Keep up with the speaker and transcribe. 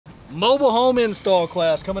Mobile home install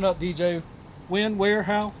class coming up, DJ. When, where,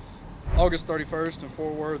 how? August 31st in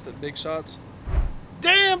Fort Worth at BigShots.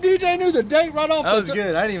 Damn, DJ knew the date right off. That was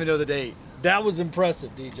good. I didn't even know the date. That was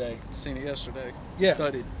impressive, DJ. Seen it yesterday. Yeah.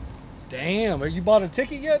 Studied. Damn, have you bought a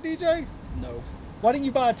ticket yet, DJ? No. Why didn't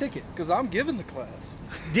you buy a ticket? Because I'm giving the class.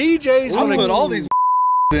 DJ's I'm gonna put all these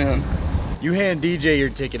in. You hand DJ your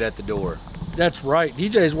ticket at the door. That's right.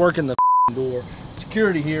 DJ's working the door.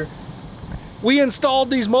 Security here. We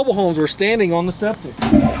installed these mobile homes. We're standing on the septic.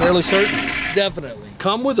 Fairly certain? Definitely.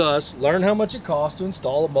 Come with us. Learn how much it costs to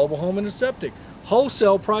install a mobile home in a septic.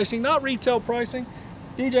 Wholesale pricing, not retail pricing.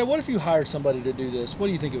 DJ, what if you hired somebody to do this? What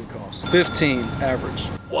do you think it would cost? 15 average.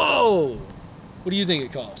 Whoa! What do you think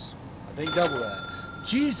it costs? I think double that.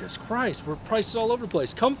 Jesus Christ, we're prices all over the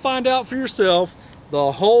place. Come find out for yourself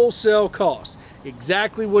the wholesale cost.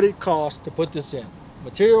 Exactly what it costs to put this in.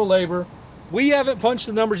 Material, labor. We haven't punched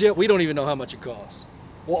the numbers yet. We don't even know how much it costs.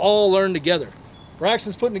 We'll all learn together.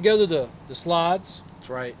 Braxton's putting together the slides. That's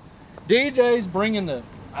right. DJ's bringing the,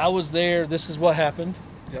 I was there, this is what happened.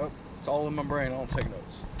 Yep. It's all in my brain. I don't take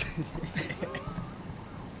notes.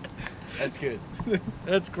 That's good.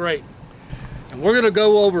 That's great. And we're gonna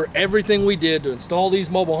go over everything we did to install these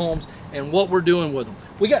mobile homes and what we're doing with them.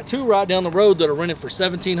 We got two right down the road that are rented for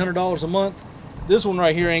 $1,700 a month. This one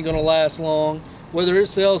right here ain't gonna last long. Whether it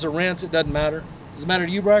sells or rents, it doesn't matter. Does it matter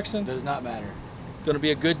to you, Braxton? Does not matter. It's gonna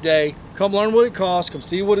be a good day. Come learn what it costs, come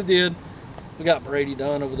see what it did. We got Brady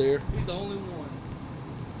Dunn over there. He's the only one.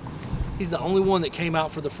 He's the only one that came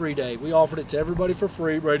out for the free day. We offered it to everybody for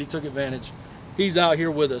free. Brady took advantage. He's out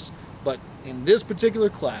here with us. But in this particular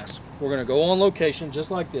class, we're gonna go on location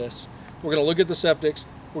just like this. We're gonna look at the septics.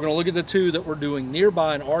 We're gonna look at the two that we're doing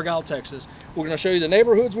nearby in Argyle, Texas. We're gonna show you the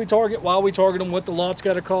neighborhoods we target, why we target them, what the lot's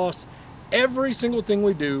gotta cost. Every single thing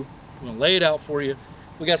we do, we're gonna lay it out for you.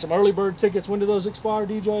 We got some early bird tickets. When do those expire,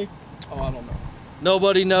 DJ? Oh, I don't know.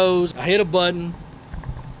 Nobody knows. I hit a button.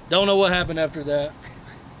 Don't know what happened after that.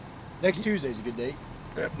 Next Tuesday's a good date.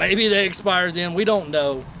 Maybe they expire then. We don't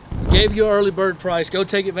know. We gave you an early bird price. Go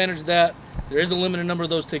take advantage of that. There is a limited number of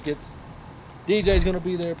those tickets. DJ's gonna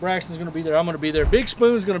be there. Braxton's gonna be there. I'm gonna be there. Big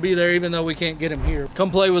Spoon's gonna be there even though we can't get him here.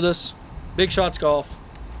 Come play with us. Big Shots Golf.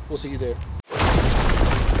 We'll see you there.